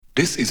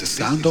This is a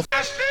sound of.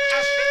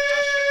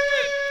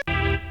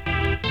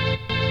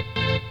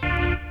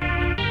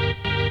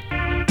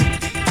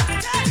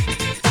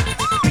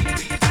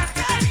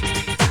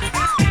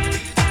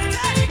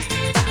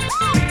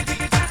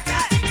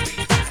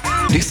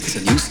 This is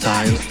a new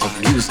style of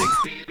music.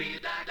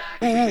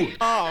 Ooh,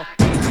 oh.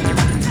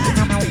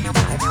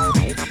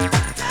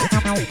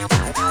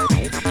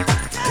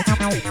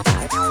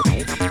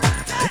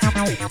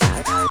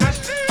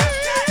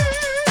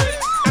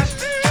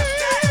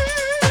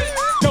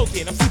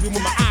 Joking, I'm sleeping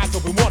with my eyes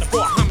open. Water for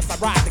a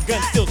homicide, ride the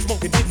gun, still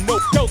smoking, didn't know.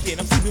 Joking,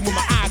 I'm sleeping with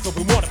my eyes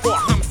open. Water for a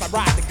homicide,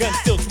 ride the gun,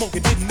 still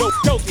smoking, didn't know.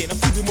 Joking, I'm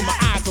sleeping with my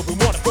eyes open.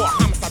 Water for a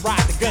homicide,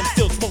 ride the gun,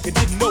 still smoking,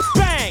 didn't know.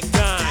 Bang,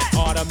 gun,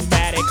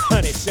 automatic,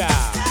 honey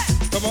child.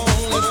 Come on,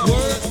 let's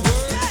work.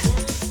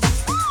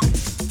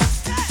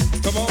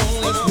 Come on,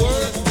 let's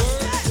work.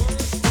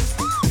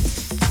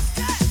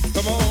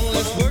 Come on,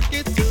 let's work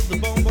it till the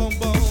bone, bone,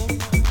 bone.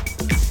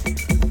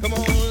 Come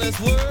on, let's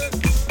work.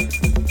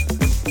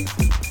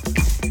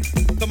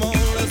 Come on,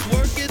 let's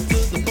work it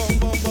till the bone,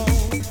 bone,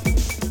 bone.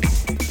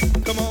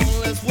 Come on,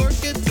 let's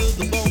work it till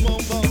the bone,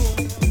 bone, bone.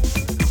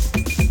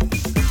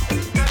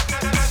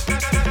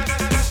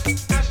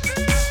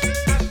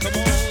 Come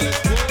on,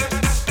 let's work. Come on, let's work.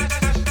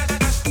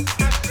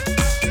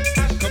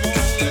 Come on, come on, come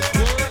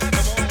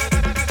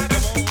on,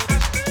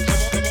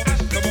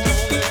 come on,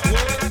 let's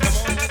work.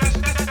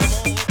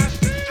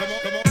 Come on,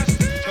 come on,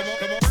 come on,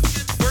 come on, work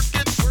it, work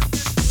it, work,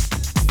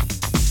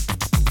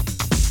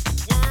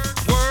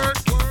 work,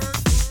 work.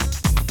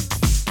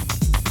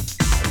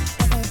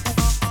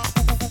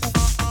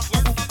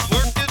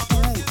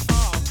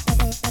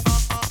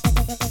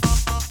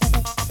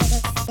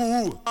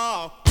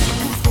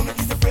 Who's gonna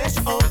ease the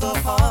pressure of the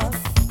heart?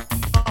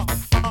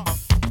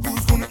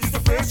 Who's gonna ease the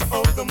pressure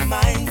of the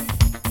mind?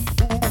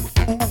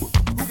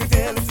 Who can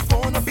tell if there's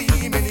gonna be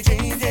many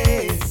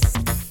changes?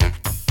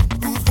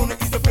 Who's gonna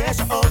ease the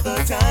pressure of the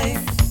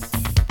times?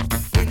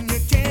 When you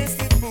can't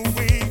slip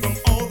away from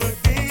all the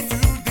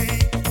day-to-day,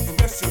 the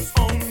pressure's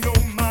on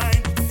your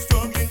mind,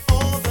 struggling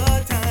all the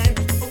time.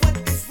 But what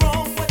is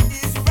wrong, what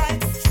is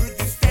right? Should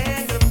you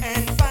stand up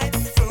and fight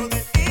so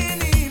that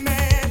any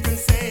man can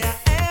say I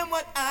am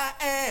what I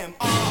am?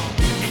 Oh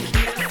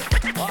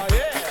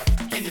yeah.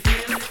 Can you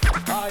feel it?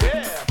 Oh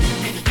yeah.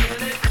 Can you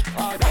feel it?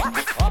 Oh yeah.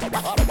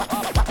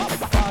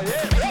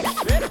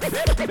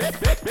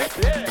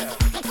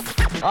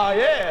 Oh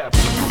yeah.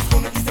 Who's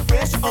gonna ease the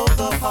pressure of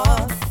the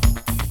heart?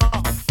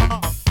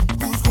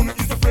 Who's gonna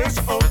ease the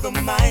pressure of the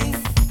mind?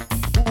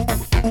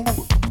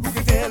 Who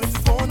can tell if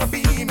there's gonna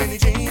be many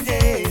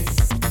changes?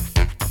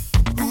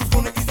 Who's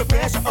gonna ease the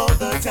pressure of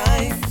the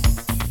times?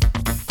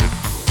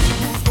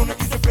 Who's gonna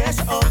ease the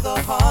pressure of the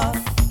heart?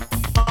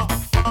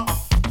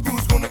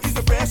 Who's gonna ease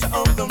the pressure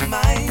of the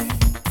mind?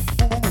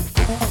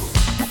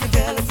 Who can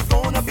tell if there's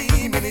gonna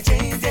be many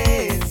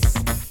changes?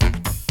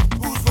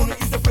 Who's gonna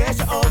ease the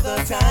pressure of the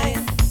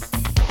times?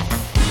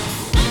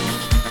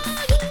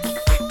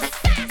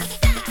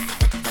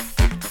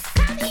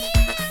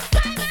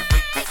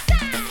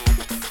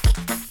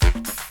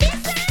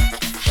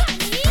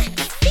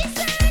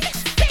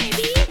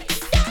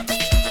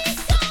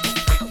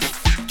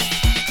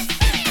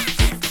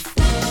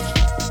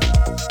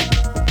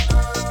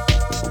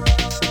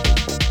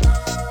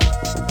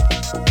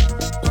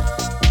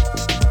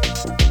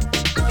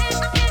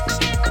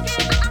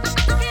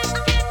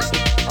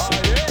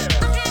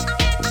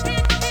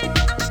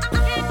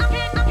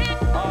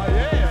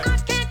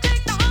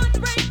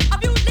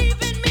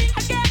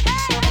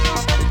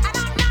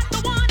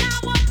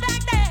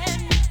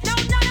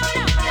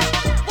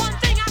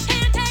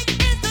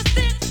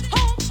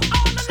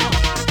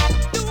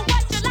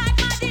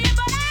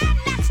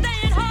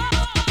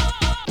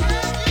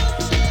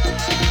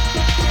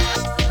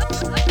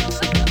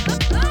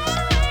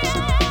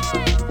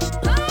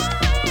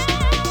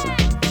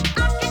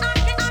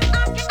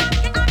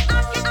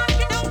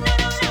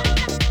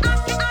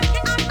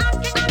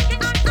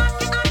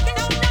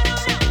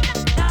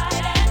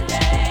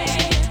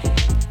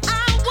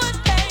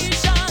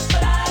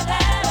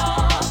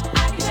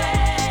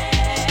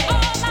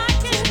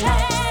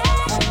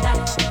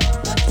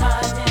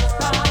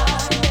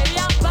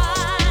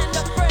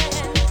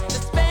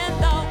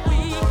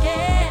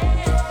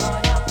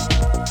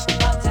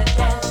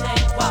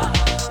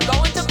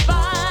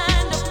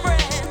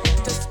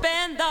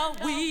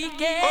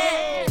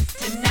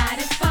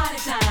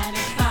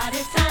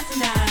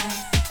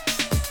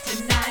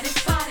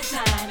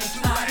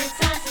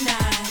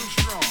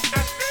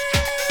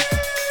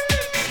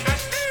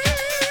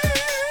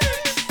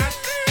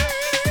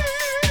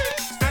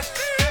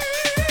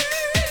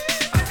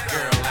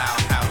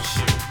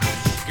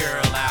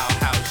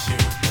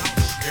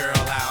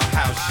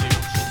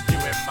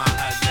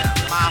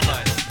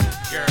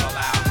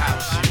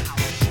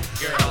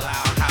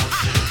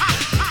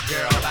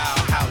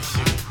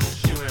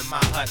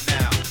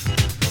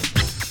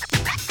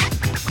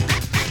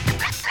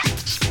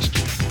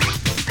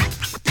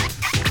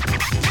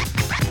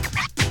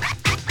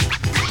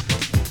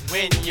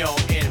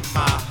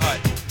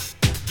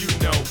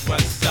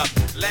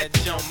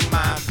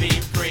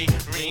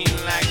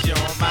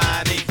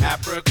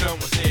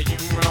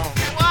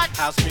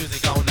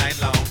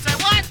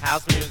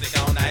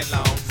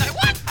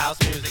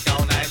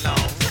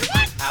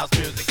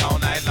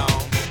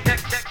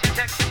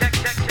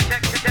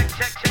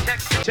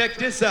 Check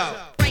this out.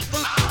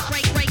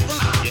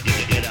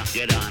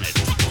 Get on it.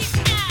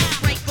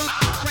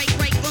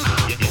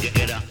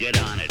 Get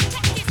on it.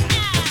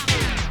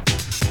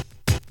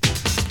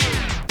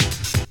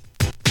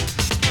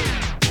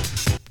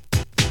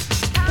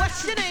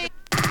 What's your name?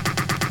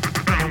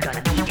 I'm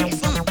gonna be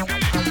this. I'm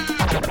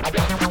gonna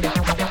be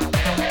this.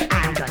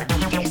 I'm gonna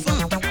be this.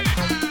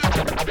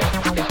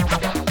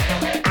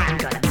 I'm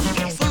gonna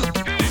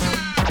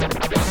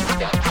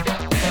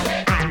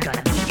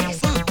be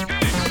this.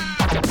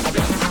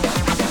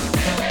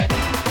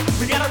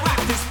 We gotta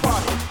rock this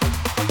party.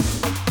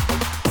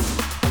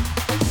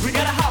 We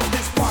gotta house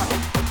this party.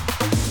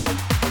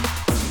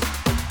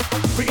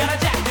 We gotta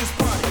jack this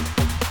party.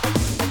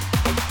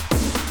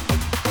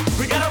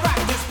 We gotta rock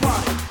this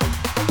party.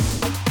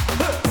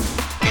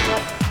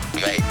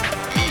 Make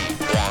me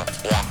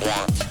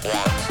want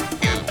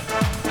you.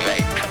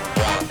 Make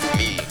want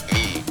me.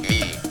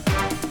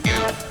 You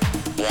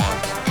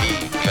want me.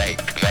 Make.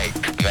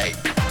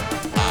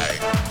 I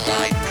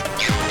like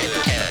you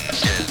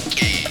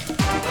intensely.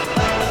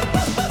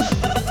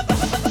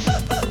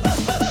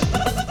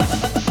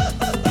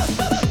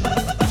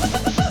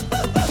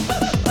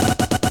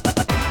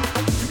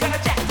 You gotta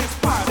jack this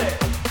party.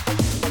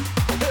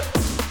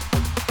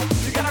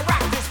 You gotta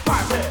rock this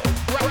party.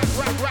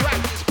 Rock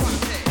this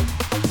party.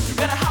 You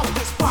gotta house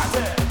this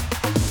party.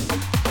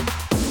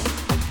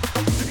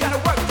 You gotta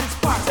work this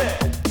party.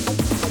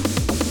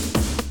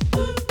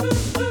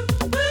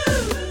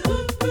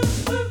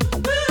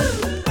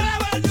 What I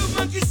wanna do,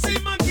 monkey see,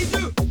 monkey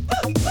do.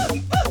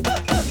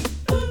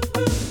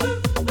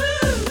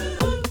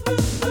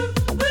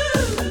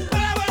 What I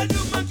wanna do,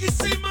 monkey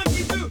see,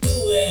 monkey do.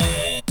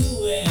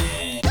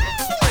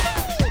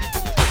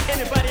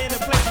 Anybody in the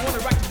place wanna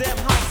rock the damn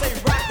house? Say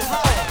rock the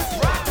house.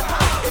 Rock the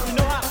house. If you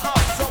know how to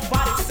house,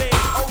 somebody say,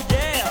 oh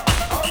yeah.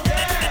 Oh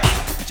yeah.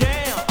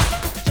 Jam.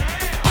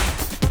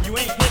 You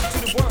ain't hip to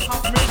the word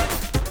house music?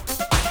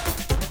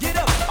 Get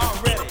up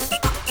already.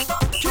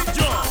 Kick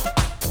drum.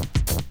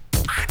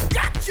 I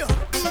gotcha.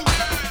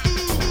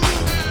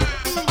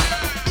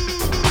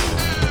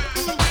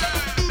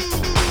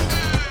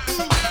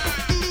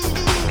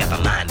 Got the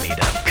line made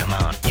up. Come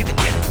on, you can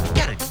get it.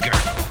 Get it,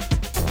 girl.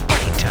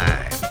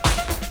 Anytime.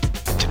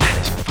 Tonight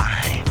is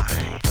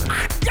fine.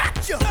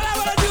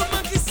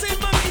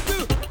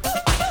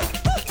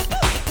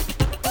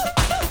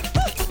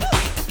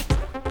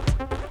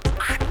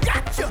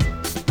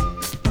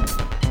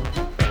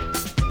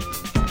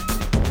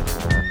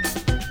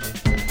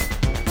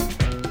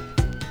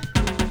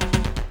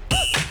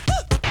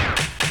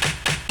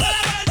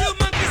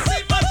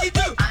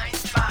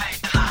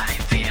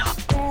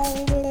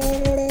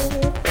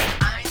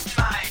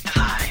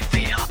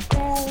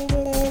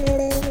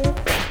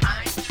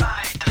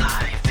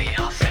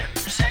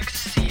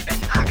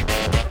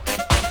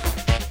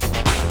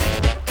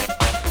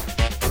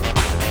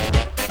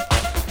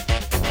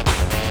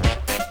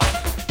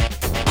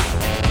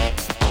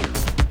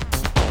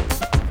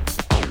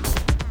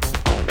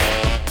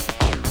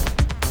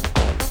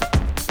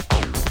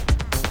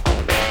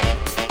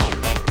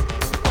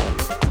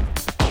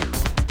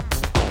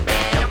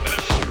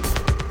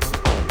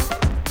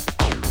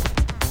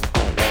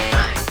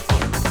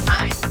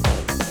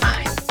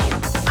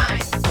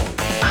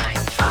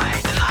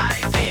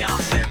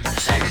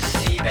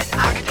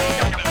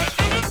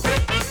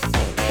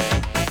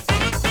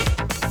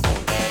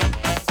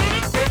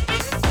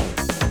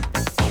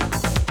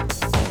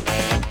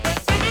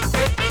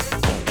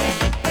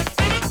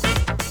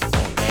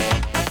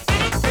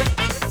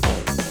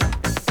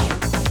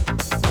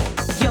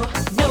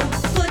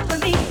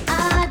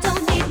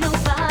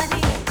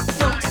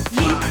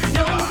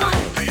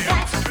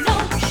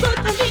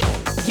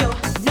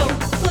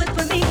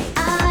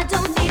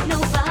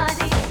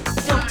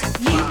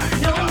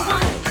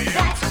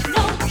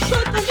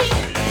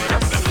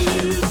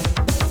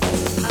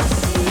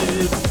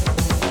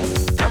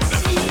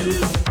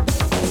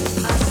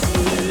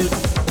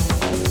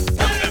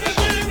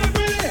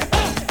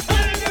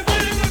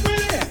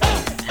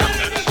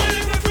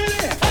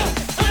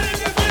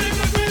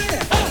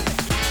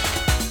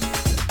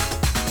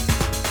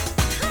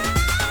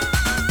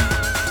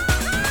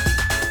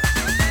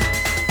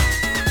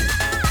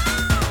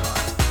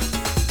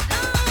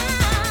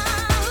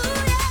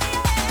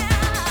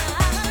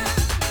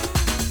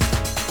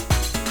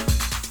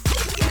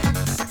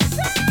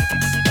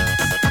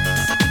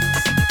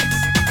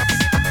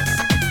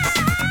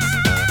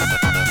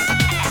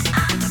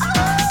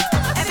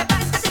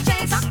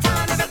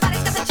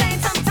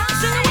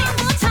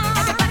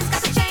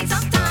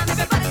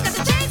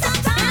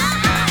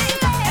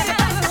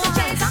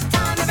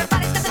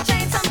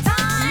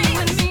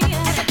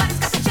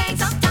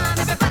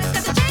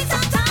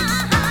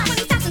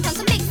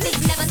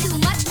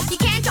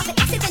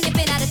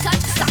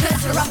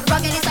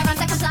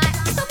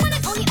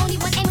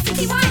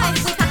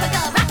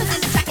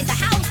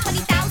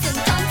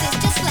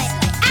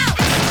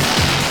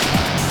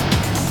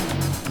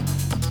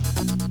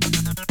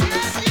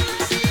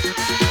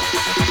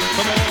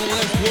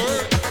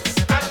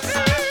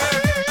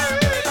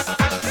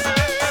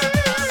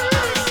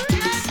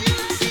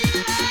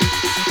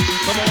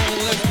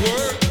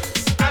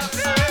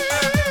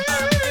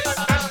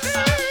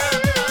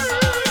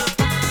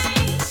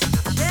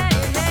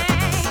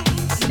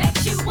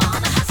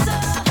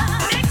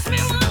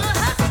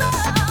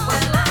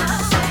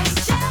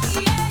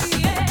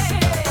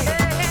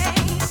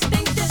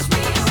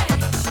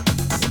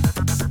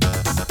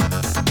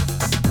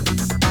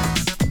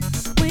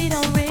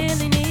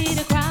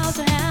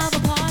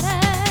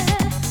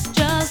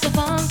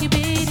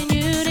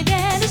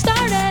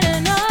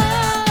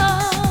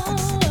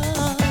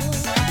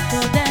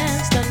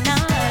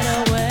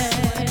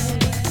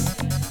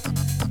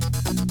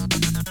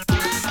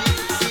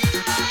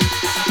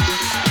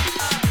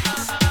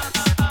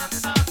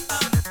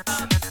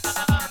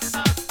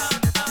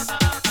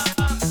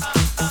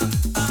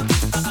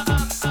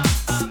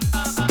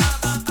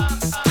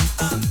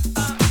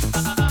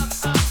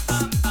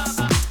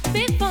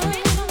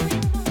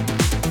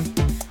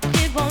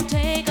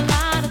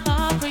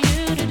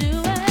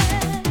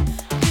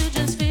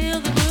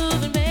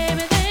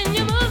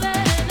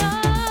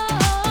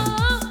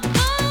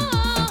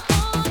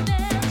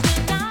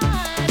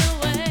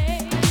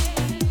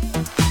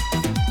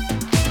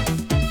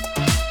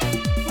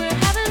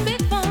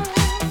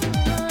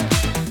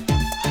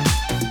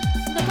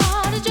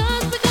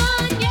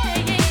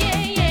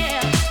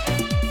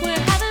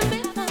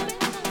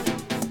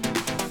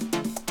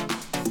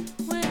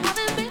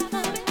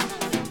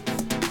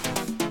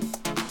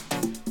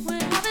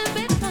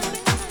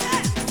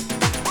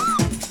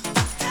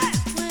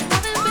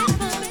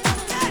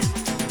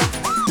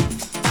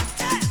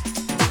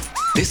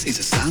 is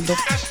a sound of.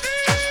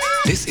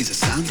 This is a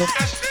sound of.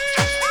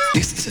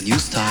 This is a new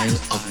style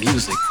of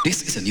music.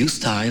 This is a new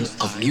style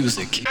of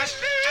music.